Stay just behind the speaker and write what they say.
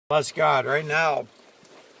Bless God. Right now,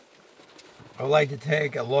 I would like to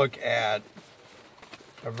take a look at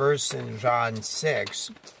a verse in John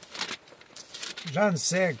 6. John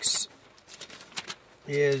 6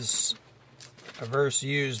 is a verse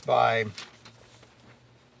used by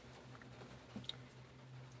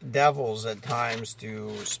devils at times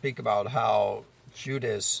to speak about how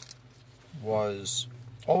Judas was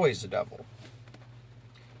always a devil,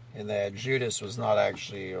 and that Judas was not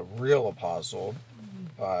actually a real apostle,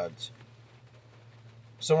 but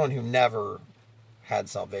someone who never had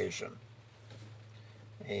salvation.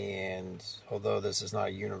 And although this is not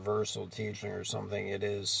a universal teaching or something, it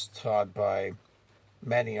is taught by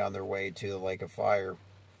many on their way to the lake of fire.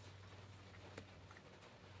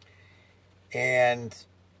 And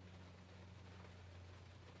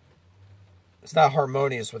it's not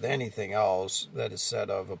harmonious with anything else that is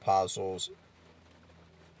said of apostles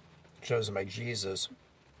chosen by Jesus.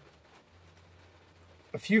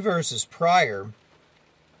 A few verses prior,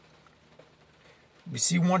 we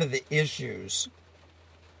see one of the issues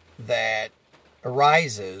that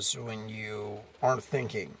arises when you aren't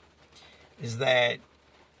thinking is that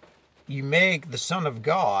you make the Son of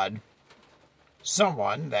God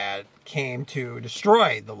someone that came to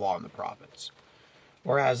destroy the law and the prophets.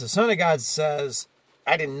 Whereas the Son of God says,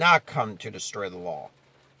 I did not come to destroy the law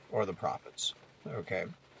or the prophets. Okay.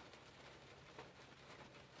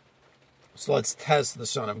 So let's test the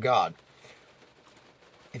Son of God.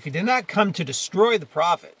 If he did not come to destroy the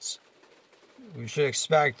prophets, we should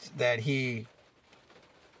expect that he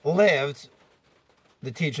lived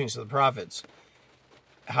the teachings of the prophets.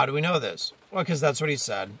 How do we know this? Well, because that's what he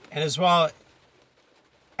said. And as well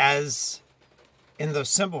as in the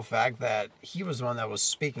simple fact that he was the one that was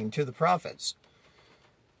speaking to the prophets.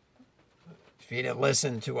 If he didn't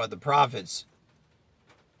listen to what the prophets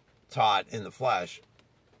taught in the flesh,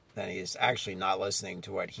 then he is actually not listening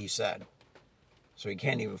to what he said. So he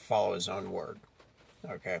can't even follow his own word.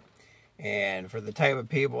 Okay? And for the type of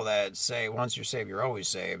people that say, once you're saved, you're always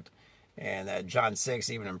saved, and that John 6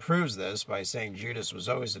 even improves this by saying Judas was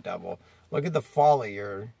always the devil, look at the folly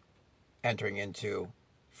you're entering into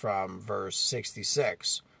from verse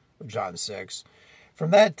 66 of John 6.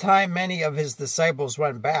 From that time, many of his disciples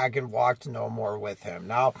went back and walked no more with him.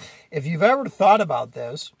 Now, if you've ever thought about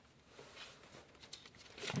this,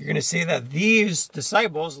 you're going to see that these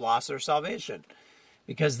disciples lost their salvation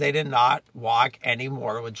because they did not walk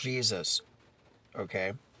anymore with Jesus.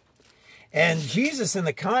 Okay? And Jesus, in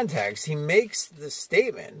the context, he makes the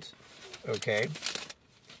statement, okay,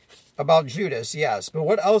 about Judas, yes. But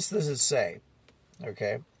what else does it say?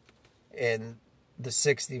 Okay? In the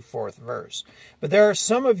 64th verse. But there are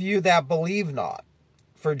some of you that believe not.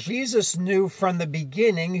 For Jesus knew from the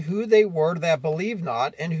beginning who they were that believed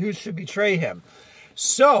not and who should betray him.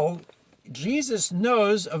 So, Jesus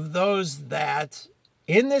knows of those that,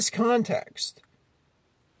 in this context,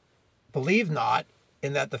 believe not,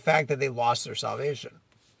 in that the fact that they lost their salvation.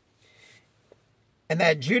 And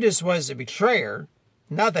that Judas was a betrayer,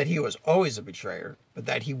 not that he was always a betrayer, but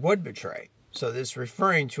that he would betray. So this is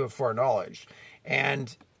referring to a foreknowledge.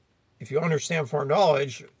 And if you understand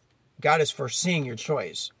foreknowledge, God is foreseeing your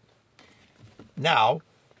choice. Now,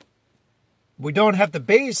 we don't have to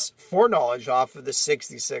base foreknowledge off of the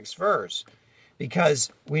 66th verse,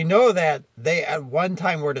 because we know that they at one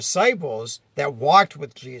time were disciples that walked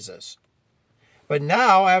with Jesus. But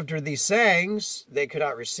now, after these sayings, they could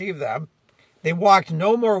not receive them. They walked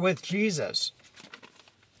no more with Jesus.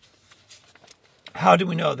 How do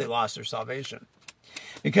we know they lost their salvation?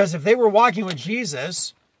 Because if they were walking with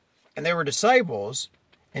Jesus and they were disciples,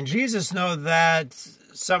 and Jesus knows that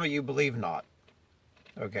some of you believe not.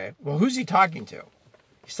 Okay, well, who's he talking to?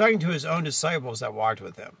 He's talking to his own disciples that walked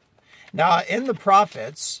with him. Now, in the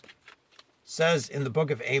prophets, it says in the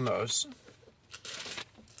book of Amos,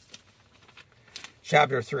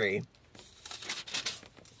 chapter 3.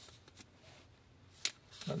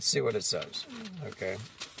 Let's see what it says. Okay.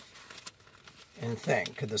 And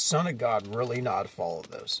think, could the Son of God really not follow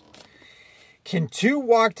this? Can two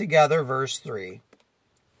walk together, verse 3,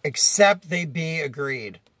 except they be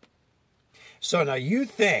agreed? So now you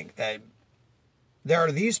think that there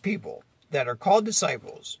are these people that are called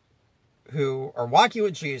disciples who are walking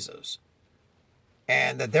with Jesus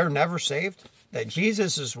and that they're never saved? That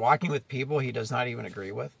Jesus is walking with people he does not even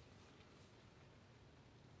agree with?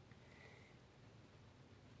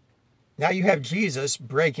 Now you have Jesus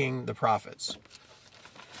breaking the prophets.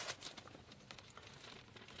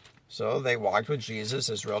 So they walked with Jesus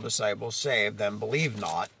as real disciples, saved, then believed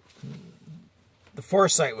not. The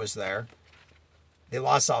foresight was there. They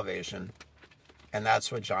lost salvation. And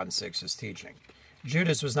that's what John 6 is teaching.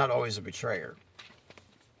 Judas was not always a betrayer.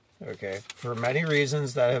 Okay, for many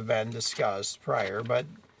reasons that have been discussed prior, but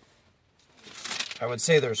I would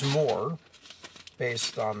say there's more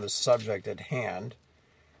based on the subject at hand.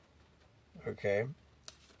 Okay.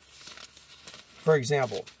 For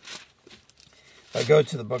example, if I go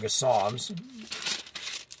to the book of Psalms,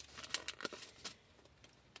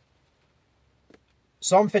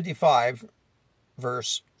 Psalm 55,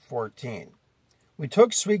 verse 14. We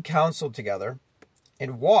took sweet counsel together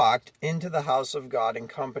and walked into the house of God in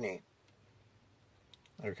company.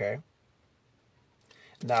 Okay.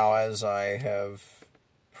 Now, as I have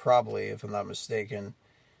probably, if I'm not mistaken,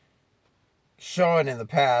 shown in the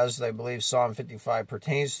past, I believe Psalm 55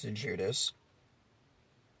 pertains to Judas.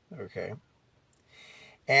 Okay.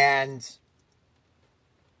 And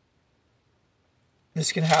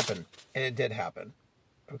this can happen, and it did happen.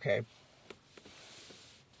 Okay.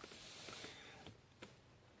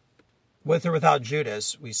 With or without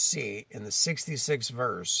Judas, we see in the 66th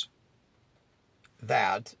verse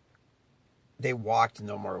that they walked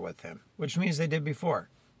no more with him, which means they did before.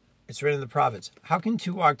 It's written in the prophets. How can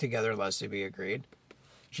two walk together unless they be agreed?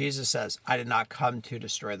 Jesus says, I did not come to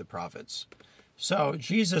destroy the prophets. So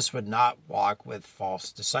Jesus would not walk with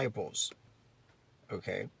false disciples.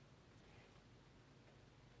 Okay.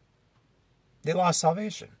 They lost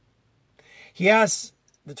salvation. He asks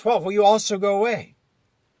the 12, will you also go away?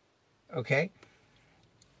 Okay.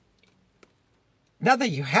 Not that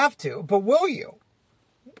you have to, but will you?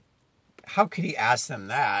 How could he ask them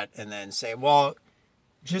that and then say, well,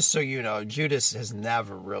 just so you know, Judas has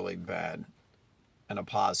never really been an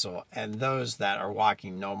apostle, and those that are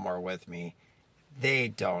walking no more with me, they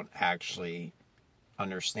don't actually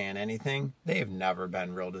understand anything. They have never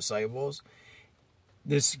been real disciples.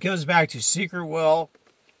 This goes back to secret will,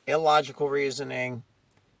 illogical reasoning,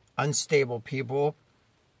 unstable people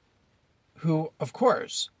who, of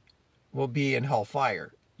course, will be in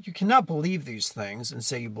hellfire. You cannot believe these things and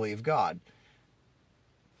say you believe God.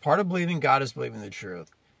 Part of believing God is believing the truth.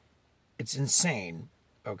 It's insane,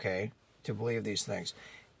 okay, to believe these things.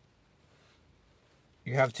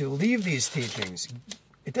 You have to leave these teachings.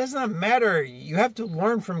 It does not matter. You have to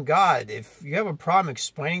learn from God. If you have a problem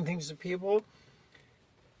explaining things to people,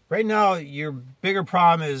 right now your bigger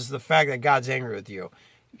problem is the fact that God's angry with you.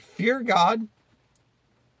 Fear God.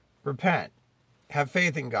 Repent. Have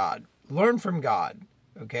faith in God. Learn from God.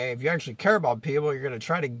 Okay? If you actually care about people, you're going to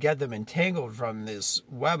try to get them entangled from this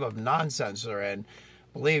web of nonsense they're in,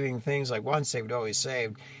 believing things like once saved, always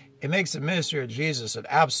saved. It makes the ministry of Jesus an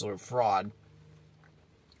absolute fraud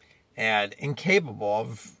and incapable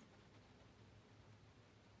of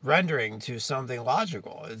rendering to something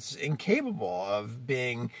logical. It's incapable of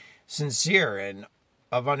being sincere and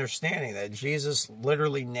of understanding that Jesus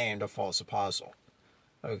literally named a false apostle.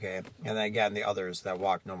 Okay, and then again, the others that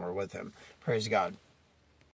walk no more with him. Praise God.